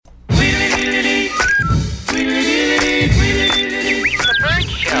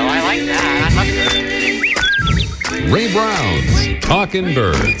Talkin'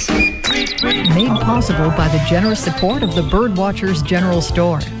 Birds. Made possible by the generous support of the Birdwatchers General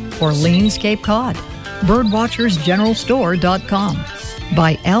Store, Orleans, Cape Cod. Birdwatchersgeneralstore.com.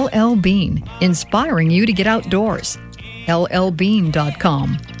 By L.L.Bean, inspiring you to get outdoors.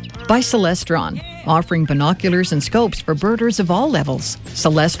 L.L.Bean.com. By Celestron, offering binoculars and scopes for birders of all levels.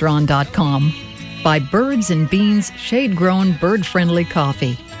 Celestron.com. By Birds and Beans shade-grown bird-friendly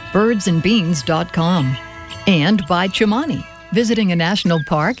coffee. Birdsandbeans.com. And by Chimani. Visiting a national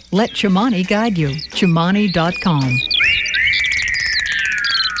park? Let Chimani guide you. Chimani.com.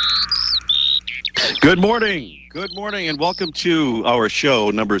 Good morning, and welcome to our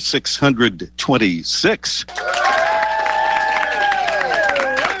show number 626.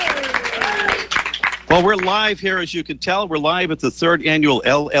 Well, we're live here, as you can tell. We're live at the third annual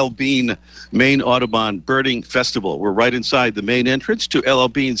L.L.Bean Maine Audubon Birding Festival. We're right inside the main entrance to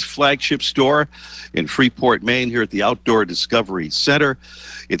L.L.Bean's flagship store in Freeport, Maine, here at the Outdoor Discovery Center.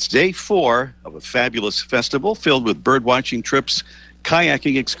 It's day 4 of a fabulous festival filled with bird-watching trips,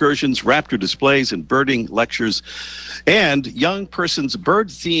 kayaking excursions, raptor displays, and birding lectures, and young person's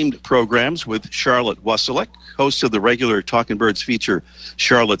bird-themed programs with Charlotte Wasilek, host of the regular Talkin' Birds feature,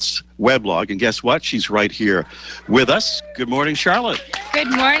 Charlotte's weblog. And guess what? She's right here with us. Good morning, Charlotte.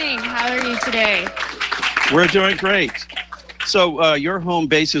 Good morning. How are you today? We're doing great. So your home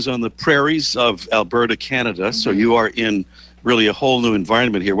base is on the prairies of Alberta, Canada, so you are in really a whole new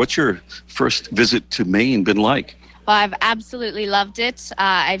environment here. What's your first visit to Maine been like? Well, I've absolutely loved it.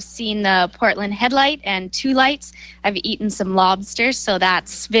 I've seen the Portland headlight and 2 lights. I've eaten some lobster, so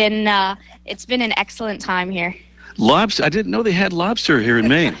that's been it's been an excellent time here. Lobster? I didn't know they had lobster here in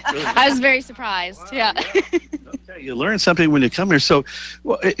Maine. I was very surprised. Wow. Yeah. Okay, you learn something when you come here. So,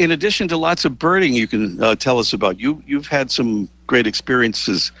 well, in addition to lots of birding, you can tell us about. You've had some great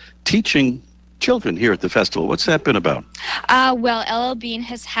experiences teaching children here at the festival. What's that been about? Well, L.L.Bean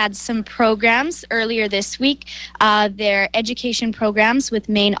has had some programs earlier this week. Their education programs with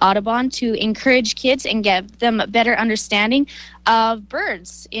Maine Audubon to encourage kids and give them a better understanding of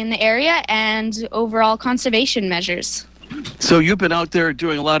birds in the area and overall conservation measures. So you've been out there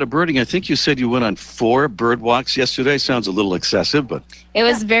doing a lot of birding. I think you said you went on 4 bird walks yesterday. Sounds a little excessive, but... It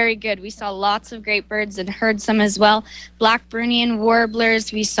was very good. We saw lots of great birds and heard some as well. Black Burnian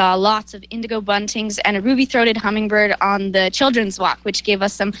warblers. We saw lots of indigo buntings and a ruby-throated hummingbird on the children's walk, which gave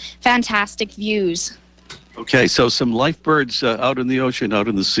us some fantastic views. Okay, so some life birds out in the ocean, out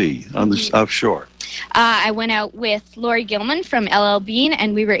in the sea, on the offshore. I went out with Lori Gilman from L.L.Bean,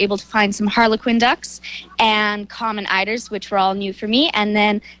 and we were able to find some harlequin ducks and common eiders, which were all new for me. And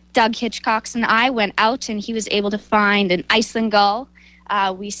then Doug Hitchcox and I went out, and he was able to find an Iceland gull.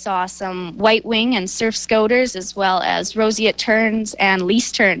 We saw some white wing and surf scoters, as well as roseate terns and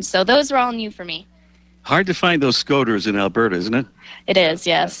least terns. So those were all new for me. Hard to find those scoters in Alberta, isn't it? It is,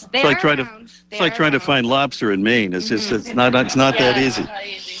 yes. It's like trying to find lobster in Maine. It's just it's not that easy. Not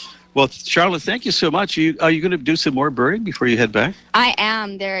easy. Well, Charlotte, thank you so much. Are you going to do some more birding before you head back? I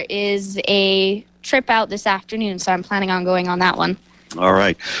am. There is a trip out this afternoon, so I'm planning on going on that one. All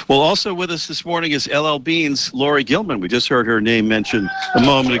right. Well, also with us this morning is L.L.Bean's Lori Gilman. We just heard her name mentioned a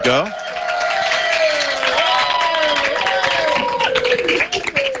moment ago.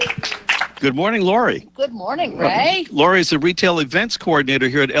 Good morning, Lori. Good morning, Ray. Lori is the retail events coordinator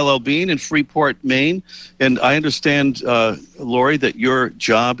here at L.L.Bean in Freeport, Maine. And I understand, Lori, that your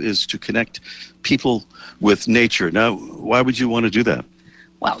job is to connect people with nature. Now, why would you want to do that?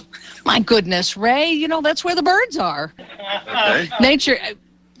 Well, my goodness, Ray, you know, that's where the birds are. Okay. Nature,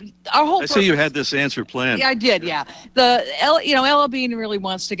 our whole... I see you had this answer planned. Yeah, I did, yeah. L.L.Bean really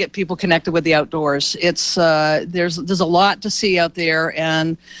wants to get people connected with the outdoors. It's there's a lot to see out there,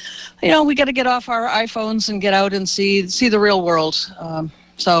 and, you know, we got to get off our iPhones and get out and see the real world.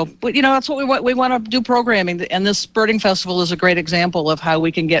 But, you know, that's what we want. We want to do programming, and this birding festival is a great example of how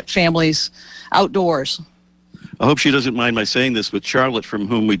we can get families outdoors. I hope she doesn't mind my saying this, but Charlotte, from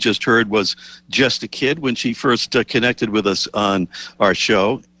whom we just heard, was just a kid when she first connected with us on our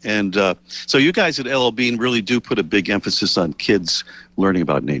show. And so you guys at L.L.Bean really do put a big emphasis on kids learning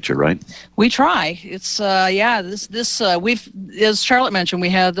about nature, right? We try. It's we've, as Charlotte mentioned, we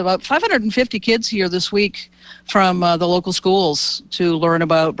had about 550 kids here this week from the local schools to learn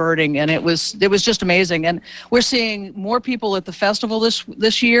about birding, and it was just amazing. And we're seeing more people at the festival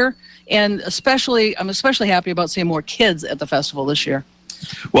this year, and I'm especially happy about seeing more kids at the festival this year.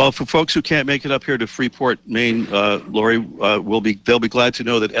 Well, for folks who can't make it up here to Freeport, Maine, Lori, they'll be glad to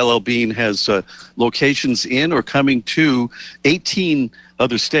know that L.L.Bean has locations in or coming to 18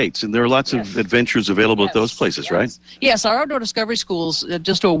 other states, and there are lots of adventures available at those places, right? Yes, our outdoor discovery schools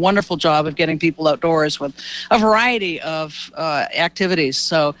just do a wonderful job of getting people outdoors with a variety of activities.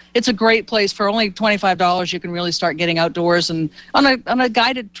 So it's a great place. For only $25, you can really start getting outdoors and on a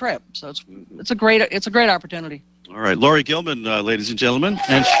guided trip. So it's a great opportunity. All right, Lori Gilman, ladies and gentlemen,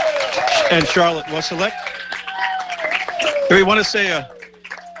 and Charlotte Wasilek. We want to say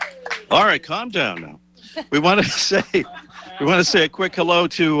all right, calm down now. We want to say a quick hello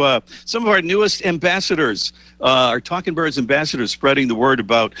to some of our newest ambassadors, our Talking Birds ambassadors, spreading the word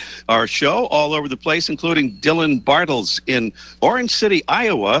about our show all over the place, including Dylan Bartles in Orange City,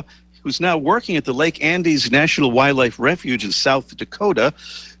 Iowa, who's now working at the Lake Andes National Wildlife Refuge in South Dakota.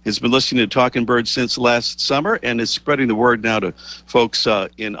 Has been listening to Talking Birds since last summer and is spreading the word now to folks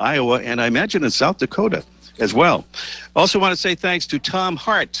in Iowa and I imagine in South Dakota as well. Also want to say thanks to Tom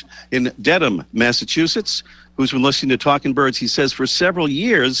Hart in Dedham, Massachusetts, who's been listening to Talking Birds, he says, for several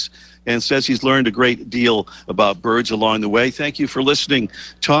years and says he's learned a great deal about birds along the way. Thank you for listening,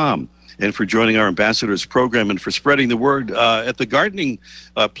 Tom, and for joining our ambassadors program and for spreading the word at the gardening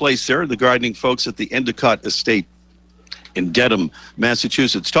place there, the gardening folks at the Endicott Estate in Dedham,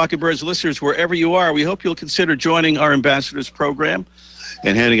 Massachusetts. Talking Birds listeners, wherever you are, we hope you'll consider joining our ambassadors program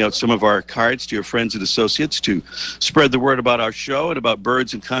and handing out some of our cards to your friends and associates to spread the word about our show and about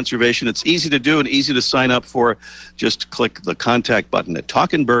birds and conservation. It's easy to do and easy to sign up for. Just click the contact button at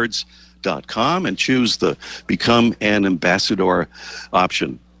talkingbirds.com and choose the Become an Ambassador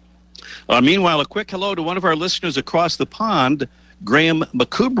option. Meanwhile, a quick hello to one of our listeners across the pond, Graham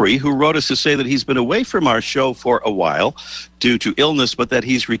McCubry, who wrote us to say that he's been away from our show for a while due to illness, but that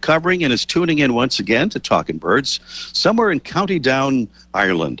he's recovering and is tuning in once again to Talking Birds somewhere in County Down,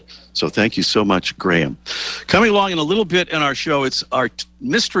 Ireland. So thank you so much, Graham. Coming along in a little bit in our show, it's our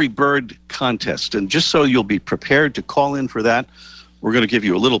mystery bird contest. And just so you'll be prepared to call in for that, we're going to give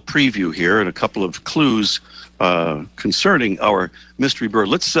you a little preview here and a couple of clues concerning our mystery bird.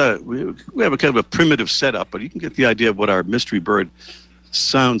 Let's we have a kind of a primitive setup, but you can get the idea of what our mystery bird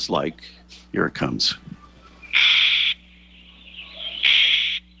sounds like. Here it comes.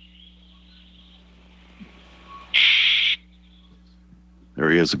 There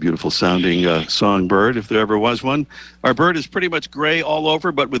he is, a beautiful sounding songbird, if there ever was one. Our bird is pretty much gray all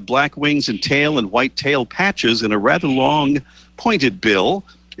over, but with black wings and tail and white tail patches and a rather long pointed bill.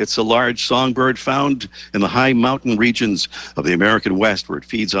 It's a large songbird found in the high mountain regions of the American West, where it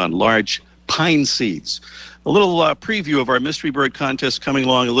feeds on large pine seeds. A little preview of our mystery bird contest coming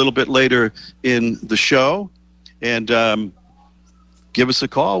along a little bit later in the show. And give us a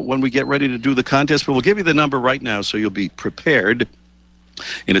call when we get ready to do the contest. But we'll give you the number right now so you'll be prepared.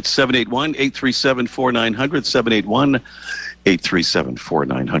 And it's 781-837-4900,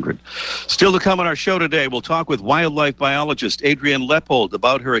 781-837-4900. Still to come on our show today, we'll talk with wildlife biologist Adrienne Leppold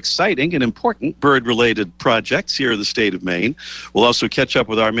about her exciting and important bird-related projects here in the state of Maine. We'll also catch up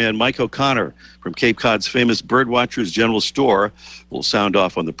with our man Mike O'Connor from Cape Cod's famous Birdwatchers General Store. We'll sound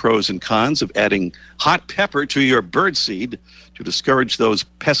off on the pros and cons of adding hot pepper to your bird seed to discourage those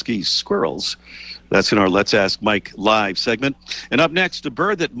pesky squirrels. That's in our Let's Ask Mike Live segment. And up next, a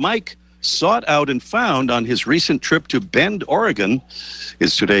bird that Mike sought out and found on his recent trip to Bend, Oregon,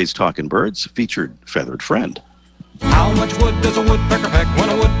 is today's Talking Birds featured feathered friend. How much wood does a woodpecker peck when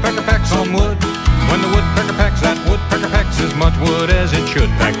a woodpecker pecks on wood? When the woodpecker pecks, that woodpecker pecks as much wood as it should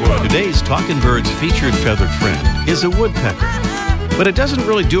peck wood. Today's Talking Birds featured feathered friend is a woodpecker, but it doesn't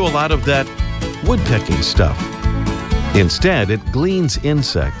really do a lot of that woodpecking stuff. Instead, it gleans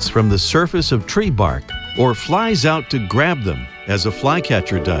insects from the surface of tree bark or flies out to grab them, as a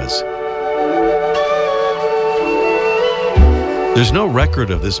flycatcher does. There's no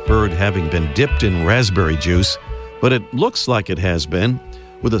record of this bird having been dipped in raspberry juice, but it looks like it has been,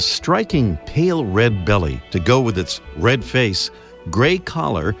 with a striking pale red belly to go with its red face, gray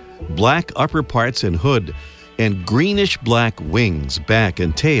collar, black upper parts and hood, and greenish-black wings, back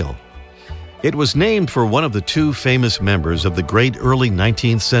and tail. It was named for one of the two famous members of the great early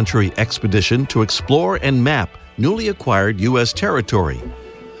 19th century expedition to explore and map newly acquired U.S. territory.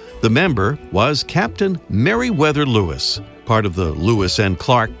 The member was Captain Meriwether Lewis, part of the Lewis and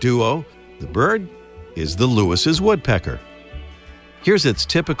Clark duo. The bird is the Lewis's woodpecker. Here's its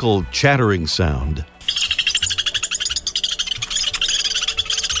typical chattering sound.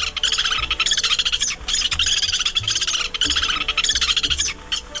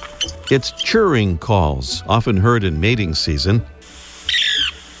 Its chirring calls, often heard in mating season,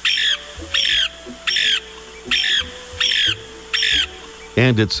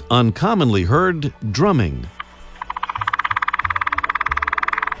 and it's uncommonly heard drumming.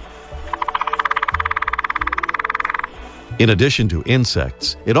 In addition to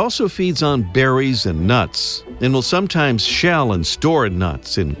insects, it also feeds on berries and nuts, and will sometimes shell and store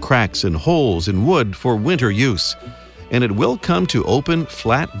nuts in cracks and holes in wood for winter use. And it will come to open,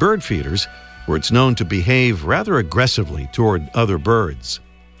 flat bird feeders, where it's known to behave rather aggressively toward other birds.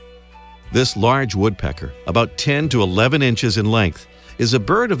 This large woodpecker, about 10 to 11 inches in length, is a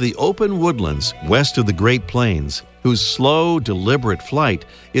bird of the open woodlands west of the Great Plains, whose slow, deliberate flight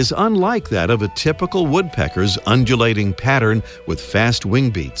is unlike that of a typical woodpecker's undulating pattern with fast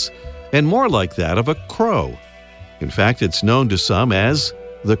wing beats, and more like that of a crow. In fact, it's known to some as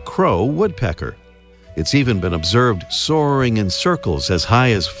the crow woodpecker. It's even been observed soaring in circles as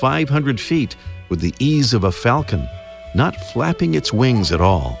high as 500 feet with the ease of a falcon, not flapping its wings at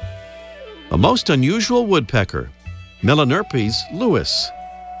all. A most unusual woodpecker, Melanerpes lewis,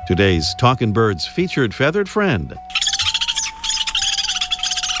 today's Talkin' Birds featured feathered friend.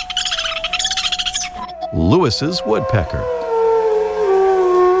 Lewis's woodpecker.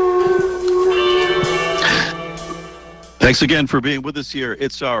 Thanks again for being with us here.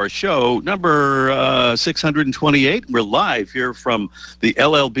 It's our show number 628. We're live here from the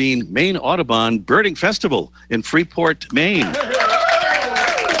L.L.Bean Maine Audubon Birding Festival in Freeport, Maine.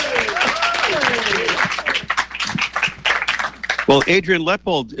 Well, Adrienne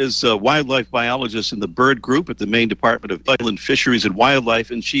Leppold is a wildlife biologist in the bird group at the Maine Department of Inland Fisheries and Wildlife,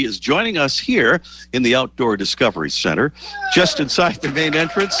 and she is joining us here in the Outdoor Discovery Center, just inside the main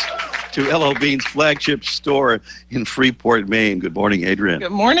entrance to L.L.Bean's flagship store in Freeport, Maine. Good morning, Adrienne.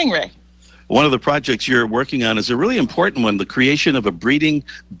 Good morning, Ray. One of the projects you're working on is a really important one, the creation of a breeding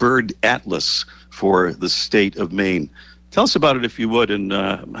bird atlas for the state of Maine. Tell us about it, if you would, and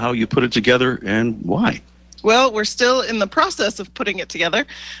how you put it together and why. Well, we're still in the process of putting it together.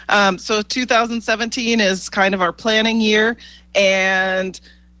 So 2017 is kind of our planning year, and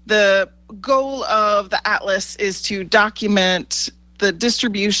the goal of the atlas is to document the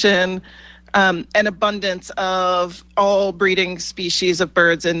distribution and abundance of all breeding species of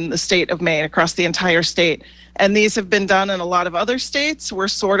birds in the state of Maine, across the entire state. And these have been done in a lot of other states. We're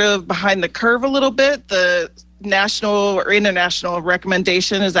sort of behind the curve a little bit. The national or international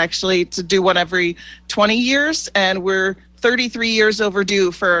recommendation is actually to do one every 20 years, and we're 33 years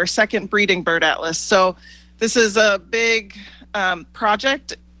overdue for our second breeding bird atlas. So this is a big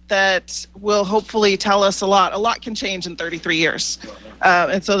project that will hopefully tell us a lot. A lot can change in 33 years.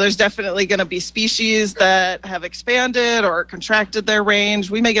 And so there's definitely going to be species that have expanded or contracted their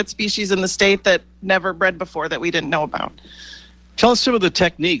range. We may get species in the state that never bred before that we didn't know about. Tell us some of the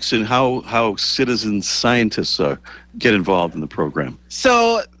techniques and how citizen scientists get involved in the program.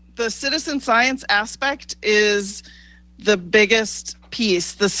 So the citizen science aspect is the biggest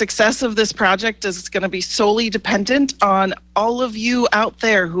piece. The success of this project is going to be solely dependent on all of you out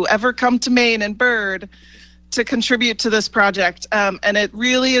there who ever come to Maine and bird to contribute to this project. And it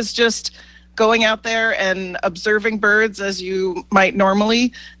really is just going out there and observing birds as you might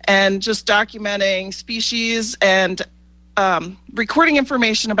normally, and just documenting species and recording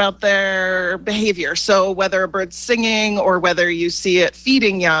information about their behavior. So whether a bird's singing or whether you see it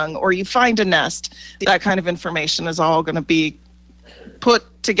feeding young or you find a nest, that kind of information is all going to be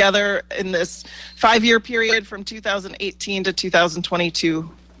put together in this 5-year period from 2018 to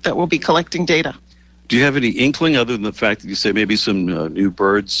 2022 that we'll be collecting data. Do you have any inkling, other than the fact that you say maybe some new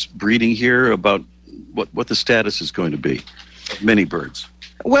birds breeding here, about what the status is going to be of many birds?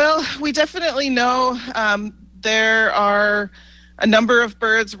 Well, we definitely know there are a number of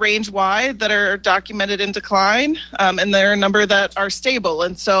birds range-wide that are documented in decline, and there are a number that are stable.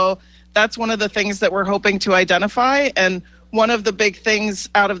 And so that's one of the things that we're hoping to identify. And one of the big things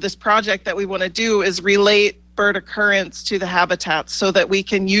out of this project that we want to do is relate bird occurrence to the habitats so that we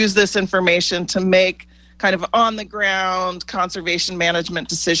can use this information to make kind of on-the-ground conservation management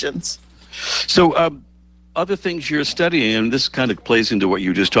decisions. So other things you're studying, and this kind of plays into what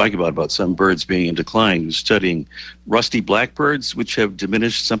you were just talking about some birds being in decline. You're studying rusty blackbirds, which have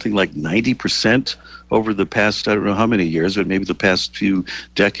diminished something like 90% over the past, I don't know how many years, but maybe the past few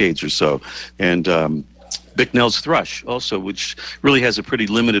decades or so. And Bicknell's thrush also, which really has a pretty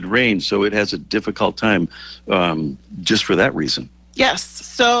limited range, so it has a difficult time just for that reason. Yes,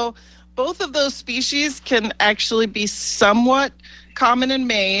 so both of those species can actually be somewhat common in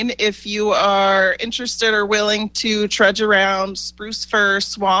Maine if you are interested or willing to trudge around spruce fir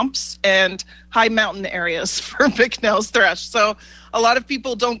swamps and high mountain areas for Bicknell's thrush. So a lot of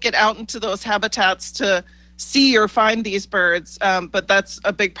people don't get out into those habitats to see or find these birds, but that's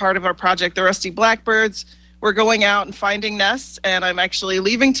a big part of our project. The rusty blackbirds, we're going out and finding nests, and I'm actually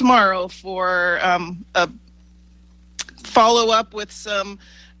leaving tomorrow for a follow-up with some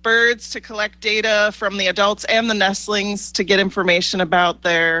birds to collect data from the adults and the nestlings to get information about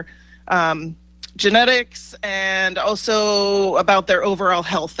their genetics and also about their overall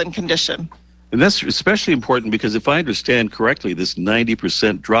health and condition. And that's especially important because if I understand correctly, this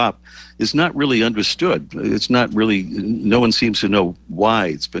 90% drop is not really understood. It's not really, no one seems to know why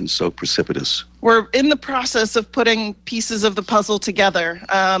it's been so precipitous. We're in the process of putting pieces of the puzzle together.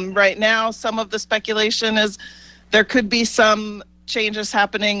 Right now, some of the speculation is there could be some changes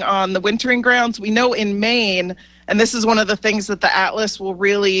happening on the wintering grounds. We know in Maine, and this is one of the things that the Atlas will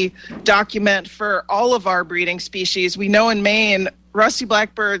really document for all of our breeding species. We know in Maine, rusty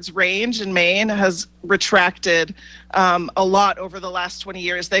blackbird's range in Maine has retracted a lot over the last 20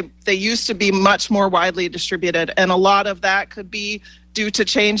 years. They used to be much more widely distributed, and a lot of that could be due to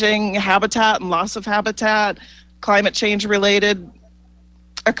changing habitat and loss of habitat, climate change related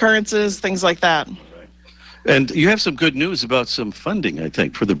occurrences, things like that. And you have some good news about some funding, I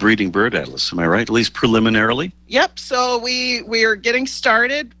think, for the Breeding Bird Atlas. Am I right? At least preliminarily? Yep. So we are getting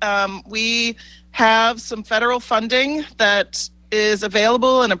started. We have some federal funding that is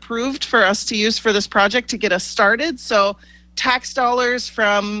available and approved for us to use for this project to get us started. So tax dollars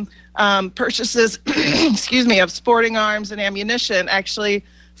from purchases, of sporting arms and ammunition actually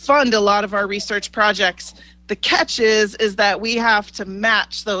fund a lot of our research projects. The catch is that we have to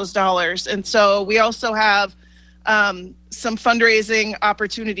match those dollars. And so we also have some fundraising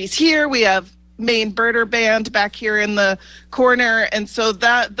opportunities here. We have Maine Birder Band back here in the corner. And so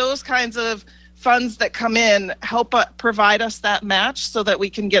those kinds of funds that come in help provide us that match so that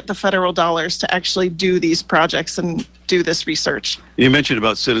we can get the federal dollars to actually do these projects and do this research. You mentioned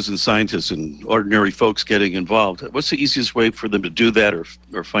about citizen scientists and ordinary folks getting involved. What's the easiest way for them to do that or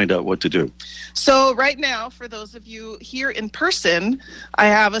find out what to do? So right now, for those of you here in person, I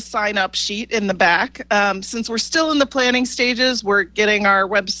have a sign-up sheet in the back. Since we're still in the planning stages, we're getting our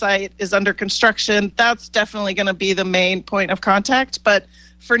website is under construction. That's definitely going to be the main point of contact. But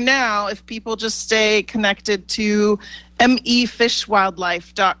for now, if people just stay connected to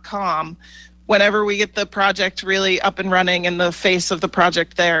mefishwildlife.com, whenever we get the project really up and running and the face of the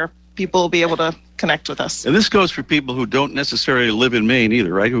project there, people will be able to connect with us. And this goes for people who don't necessarily live in Maine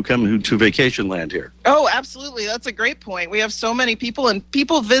either, right? Who come to vacation land here. Oh, absolutely. That's a great point. We have so many people, and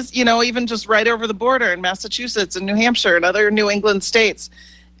people visit, even just right over the border in Massachusetts and New Hampshire and other New England states.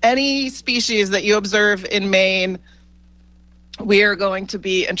 Any species that you observe in Maine, we are going to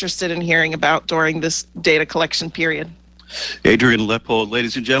be interested in hearing about during this data collection period. Adrienne Leppold,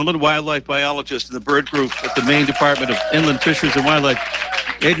 ladies and gentlemen, wildlife biologist in the bird group at the Maine Department of Inland Fisheries and Wildlife.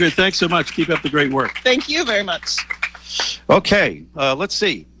 Adrienne, thanks so much. Keep up the great work. Thank you very much. Okay, let's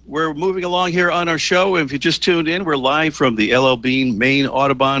see. We're moving along here on our show. If you just tuned in, we're live from the L.L.Bean Maine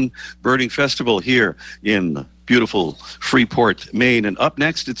Audubon Birding Festival here in beautiful Freeport, Maine. And up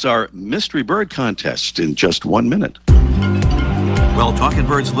next, it's our Mystery Bird Contest in just 1 minute. Well, Talkin'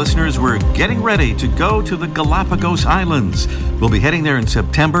 Birds listeners, we're getting ready to go to the Galapagos Islands. We'll be heading there in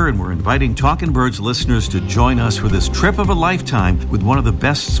September, and we're inviting Talkin' Birds listeners to join us for this trip of a lifetime with one of the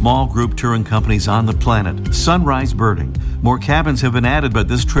best small group touring companies on the planet, Sunrise Birding. More cabins have been added, but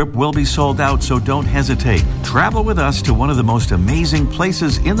this trip will be sold out, so don't hesitate. Travel with us to one of the most amazing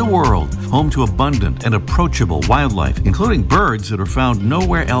places in the world, home to abundant and approachable wildlife, including birds that are found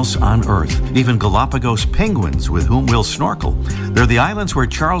nowhere else on Earth, even Galapagos penguins with whom we'll snorkel. They're the islands where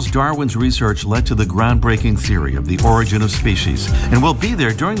Charles Darwin's research led to the groundbreaking theory of the origin of species. And we'll be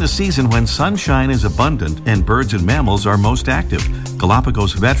there during the season when sunshine is abundant and birds and mammals are most active.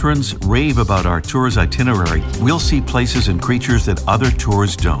 Galapagos veterans rave about our tour's itinerary. We'll see places and creatures that other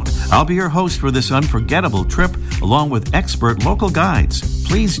tours don't. I'll be your host for this unforgettable trip, along with expert local guides.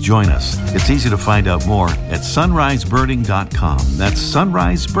 Please join us. It's easy to find out more at sunrisebirding.com. That's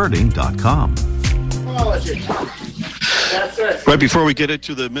sunrisebirding.com. Right before we get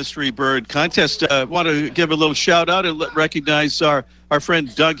into the Mystery Bird Contest, I want to give a little shout out and recognize our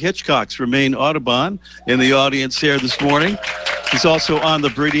friend Doug Hitchcox from Maine Audubon in the audience here this morning. He's also on the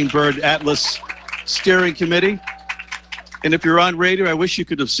Breeding Bird Atlas Steering Committee. And if you're on radio, I wish you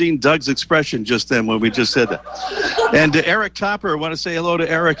could have seen Doug's expression just then when we just said that. And Eric Topper, I want to say hello to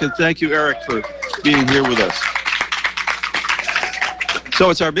Eric, and thank you, Eric, for being here with us. So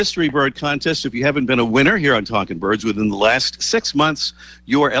it's our Mystery Bird Contest. If you haven't been a winner here on Talkin' Birds within the last 6 months,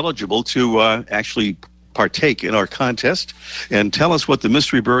 you are eligible to actually partake in our contest and tell us what the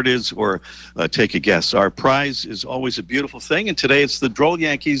mystery bird is or take a guess. Our prize is always a beautiful thing, and today it's the Droll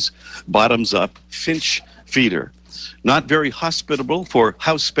Yankees Bottoms Up Finch Feeder. Not very hospitable for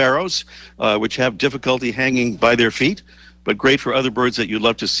house sparrows, which have difficulty hanging by their feet, but great for other birds that you'd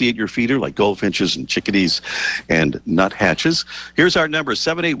love to see at your feeder, like goldfinches and chickadees and nuthatches. Here's our number,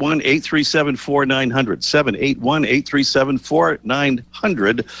 781-837-4900,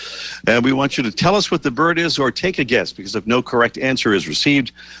 781-837-4900. And we want you to tell us what the bird is or take a guess, because if no correct answer is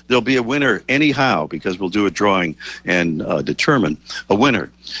received, there'll be a winner anyhow, because we'll do a drawing and determine a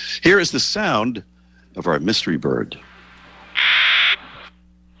winner. Here is the sound of our mystery bird.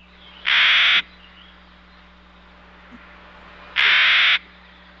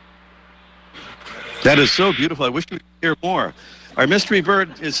 That is so beautiful. I wish we could hear more. Our mystery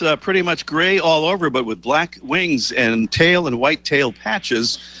bird is pretty much gray all over, but with black wings and tail and white tail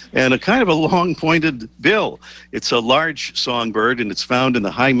patches and a kind of a long pointed bill. It's a large songbird, and it's found in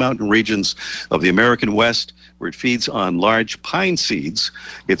the high mountain regions of the American West, where it feeds on large pine seeds.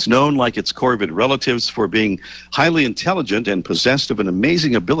 It's known, like its corvid relatives, for being highly intelligent and possessed of an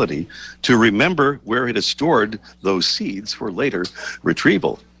amazing ability to remember where it has stored those seeds for later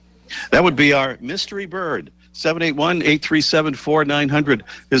retrieval. That would be our mystery bird. 781-837-4900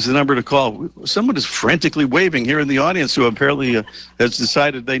 is the number to call. Someone is frantically waving here in the audience who apparently has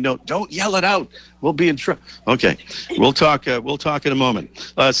decided they know. Don't yell it out. We'll be in trouble. Okay, we'll talk in a moment.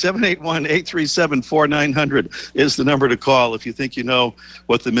 781-837-4900 is the number to call if you think you know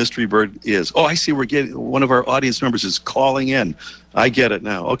what the mystery bird is. Oh, I see. We're getting one of our audience members is calling in. I get it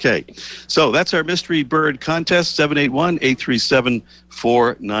now. Okay, so that's our mystery bird contest.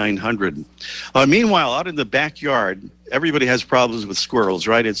 781-837-4900. Meanwhile, out in the backyard, everybody has problems with squirrels,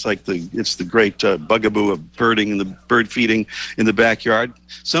 right? It's like it's the great bugaboo of birding and the bird feeding in the backyard.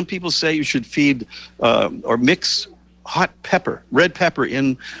 Some people say you should feed or mix hot pepper, red pepper,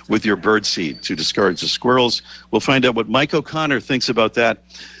 in with your bird seed to discourage the squirrels. We'll find out what Mike O'Connor thinks about that.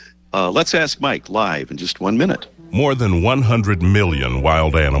 Let's ask Mike live in just 1 minute. More than 100 million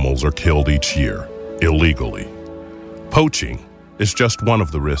wild animals are killed each year, illegally. Poaching is just one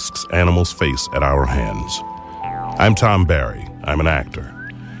of the risks animals face at our hands. I'm Tom Barry. I'm an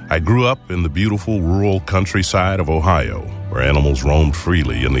actor. I grew up in the beautiful rural countryside of Ohio, where animals roamed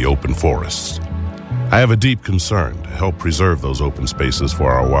freely in the open forests. I have a deep concern to help preserve those open spaces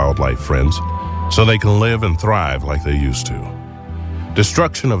for our wildlife friends so they can live and thrive like they used to.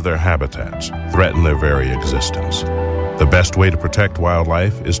 Destruction of their habitats threaten their very existence. The best way to protect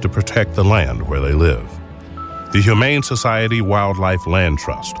wildlife is to protect the land where they live. The Humane Society Wildlife Land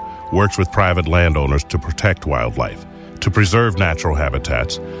Trust works with private landowners to protect wildlife, to preserve natural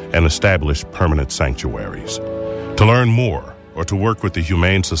habitats, and establish permanent sanctuaries. To learn more or to work with the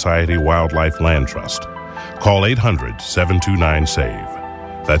Humane Society Wildlife Land Trust, call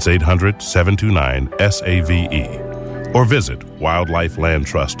 800-729-SAVE. That's 800-729-SAVE. Or visit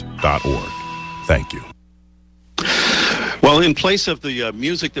wildlifelandtrust.org. Thank you. Well, in place of the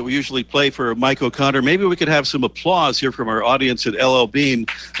music that we usually play for Mike O'Connor, maybe we could have some applause here from our audience at L.L.Bean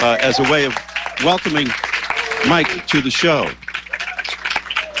as a way of welcoming Mike to the show.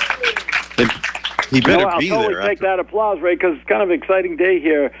 He better be there. I'll totally take that applause, Ray, because it's kind of an exciting day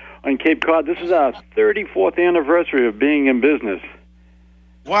here on Cape Cod. This is our 34th anniversary of being in business.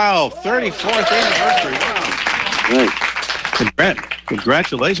 Wow, 34th anniversary. Wow. Right.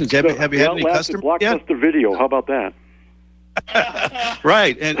 Congratulations. Have you had any customers yet? Blockbuster Video. How about that?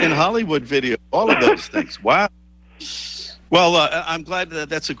 Right, and Hollywood Video. All of those things. Wow. Well, I'm glad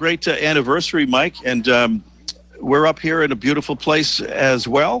that's a great anniversary, Mike. And we're up here in a beautiful place as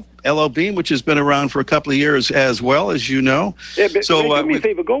well, L.L.Bean, which has been around for a couple of years as well, as you know. Yeah, but do me a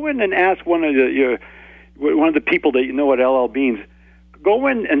favor. Go in and ask one of the people that you know at L.L.Bean's. Go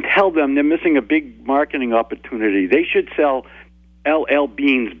in and tell them they're missing a big marketing opportunity. They should sell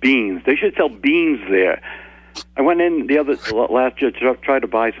L.L.Bean's beans. They should sell beans there. I went in last year to try to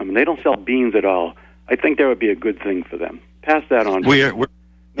buy some, and they don't sell beans at all. I think that would be a good thing for them. Pass that on. We're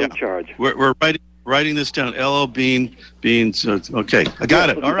charge. We're writing this down. L.L.Bean beans. Okay, I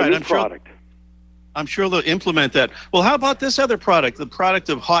got it. All right, I'm sure they'll implement that. Well, how about this other product, the product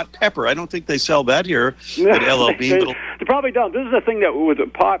of hot pepper? I don't think they sell that here at L.L.Bean. They probably don't. This is a thing that was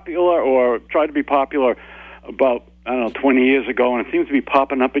popular or tried to be popular about, 20 years ago, and it seems to be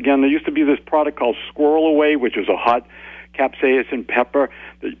popping up again. There used to be this product called Squirrel Away, which was a hot capsaicin pepper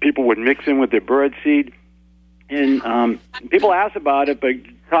that people would mix in with their bird seed. And people asked about it, but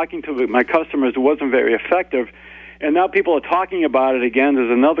talking to my customers, it wasn't very effective. And now people are talking about it again. There's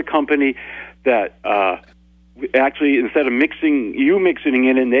another company that actually, instead of mixing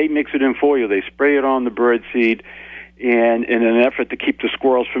it in, they mix it in for you. They spray it on the bird seed, and in an effort to keep the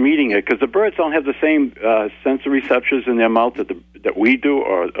squirrels from eating it, because the birds don't have the same sensory receptors in their mouth that we do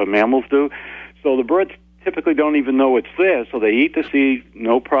or mammals do. So the birds typically don't even know it's there, so they eat the seed,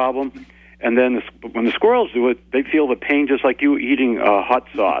 no problem. And then when the squirrels do it, they feel the pain just like you eating hot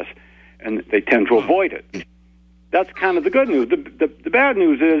sauce, and they tend to avoid it. That's kind of the good news. The bad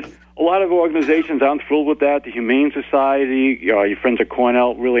news is a lot of organizations aren't thrilled with that. The Humane Society, your friends at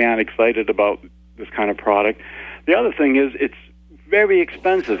Cornell really aren't excited about this kind of product. The other thing is it's very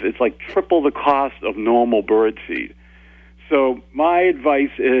expensive. It's like triple the cost of normal bird seed. So my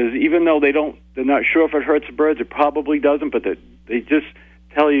advice is, even though they're not sure if it hurts the birds, it probably doesn't, but they just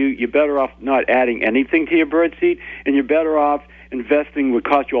tell you you're better off not adding anything to your bird seed, and you're better off investing would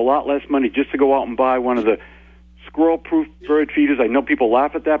cost you a lot less money just to go out and buy one of the squirrel-proof bird feeders. I know people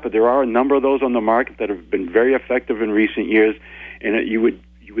laugh at that, but there are a number of those on the market that have been very effective in recent years, and you would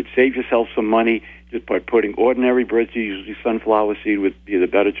save yourself some money just by putting ordinary bird seed, usually sunflower seed would be the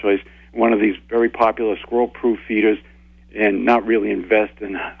better choice, one of these very popular squirrel-proof feeders, and not really invest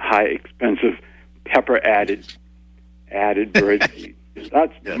in high, expensive pepper-added bird seed.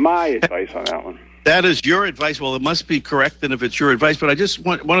 That's my advice on that one. That is your advice. Well, it must be correct then if it's your advice. But I just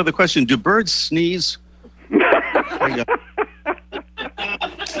want one other question. Do birds sneeze? Yeah,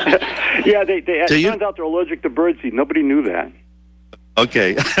 it turns out they're allergic to bird seed. Nobody knew that.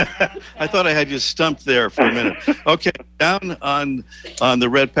 Okay. I thought I had you stumped there for a minute. Okay, down on the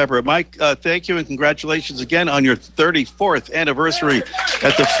red pepper. Mike, thank you and congratulations again on your 34th anniversary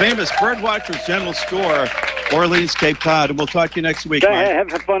at the famous Birdwatchers General Store, Orleans, Cape Cod. And we'll talk to you next week, Mike. Have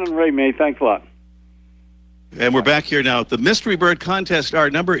fun and Ray, May. Thanks a lot. And we're back here now. The Mystery Bird Contest, our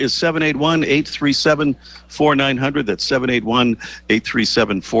number is 781-837-4900. That's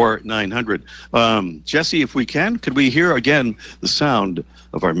 781-837-4900. Jesse, if we can, could we hear again the sound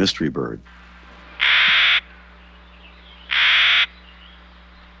of our mystery bird?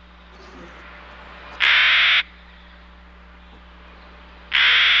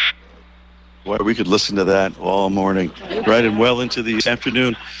 Boy, we could listen to that all morning, right, and well into the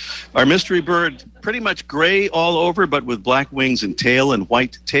afternoon. Our mystery bird, pretty much gray all over, but with black wings and tail and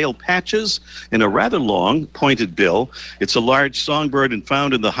white tail patches and a rather long, pointed bill. It's a large songbird and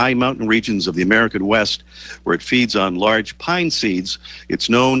found in the high mountain regions of the American West, where it feeds on large pine seeds. It's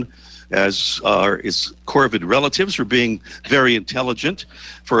known as its corvid relatives for being very intelligent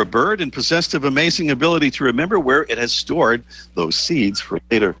for a bird and possessed of amazing ability to remember where it has stored those seeds for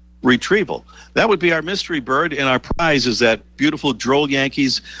later retrieval. That would be our mystery bird, and our prize is that beautiful Droll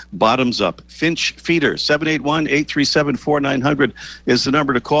Yankees bottoms up finch feeder. 781-837-4900 is the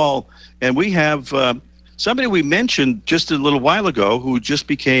number to call. And we have somebody we mentioned just a little while ago who just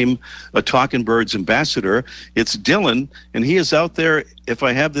became a Talkin' Birds ambassador. It's Dylan, and he is out there, if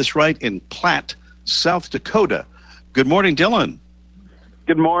I have this right, in Platte, South Dakota. Good morning, Dylan.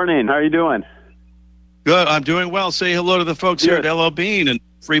 Good morning. How are you doing? Good. I'm doing well. Say hello to the folks here at L.L.Bean and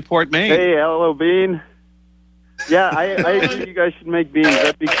Freeport, Maine. Hey, L.L.Bean. Yeah, I agree you guys should make beans.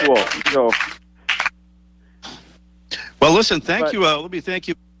 That'd be cool. So. Well, listen, thank you. Let me thank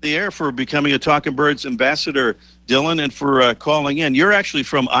you on the air for becoming a Talkin' Birds ambassador, Dylan, and for calling in. You're actually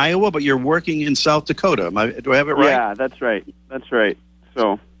from Iowa, but you're working in South Dakota. Do I have it right? Yeah, that's right. That's right.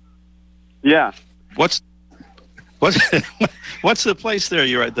 So, yeah. What's the place there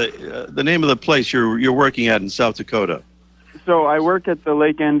you're at? The name of the place you're working at in South Dakota? So I work at the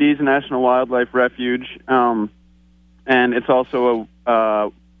Lake Andes National Wildlife Refuge, and it's also a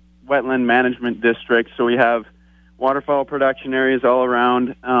wetland management district. So we have waterfowl production areas all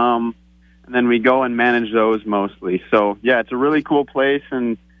around, and then we go and manage those mostly. So, yeah, it's a really cool place,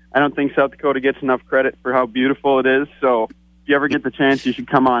 and I don't think South Dakota gets enough credit for how beautiful it is. So if you ever get the chance, you should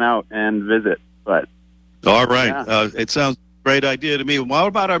come on out and visit. But all right. Yeah. It sounds a great idea to me. What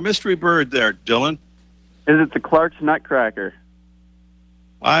about our mystery bird there, Dylan? Is it the Clark's Nutcracker?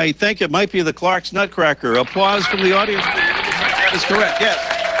 I think it might be the Clark's Nutcracker. Applause from the audience. That is correct, yes.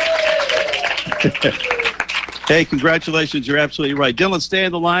 Hey, congratulations. You're absolutely right. Dylan, stay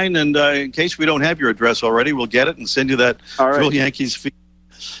on the line, and in case we don't have your address already, we'll get it and send you that Drill Yankees feed.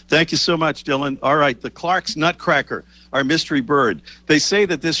 Thank you so much, Dylan. All right, the Clark's Nutcracker, our mystery bird. They say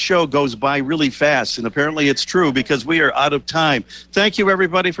that this show goes by really fast, and apparently it's true because we are out of time. Thank you,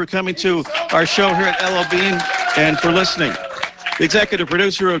 everybody, for coming to our show here at L.L.Bean and for listening. The executive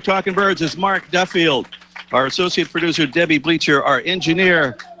producer of Talkin' Birds is Mark Duffield. Our associate producer, Debbie Bleacher. Our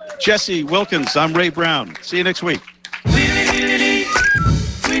engineer, Jesse Wilkins. I'm Ray Brown. See you next week. The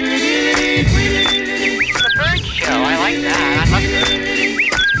bird show. I like that. I love it.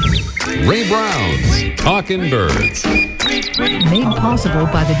 Ray Brown's Talkin' Birds. Made possible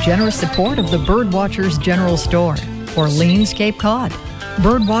by the generous support of the Birdwatchers General Store, Orleans, Cape Cod.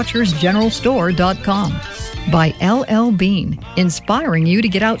 Birdwatchersgeneralstore.com. By L.L.Bean, inspiring you to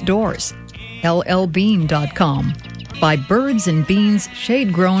get outdoors. L.L.Bean.com. By Birds and Beans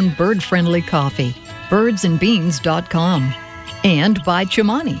shade-grown bird-friendly coffee, birdsandbeans.com. And by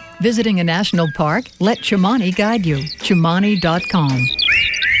Chimani. Visiting a national park? Let Chimani guide you. Chimani.com.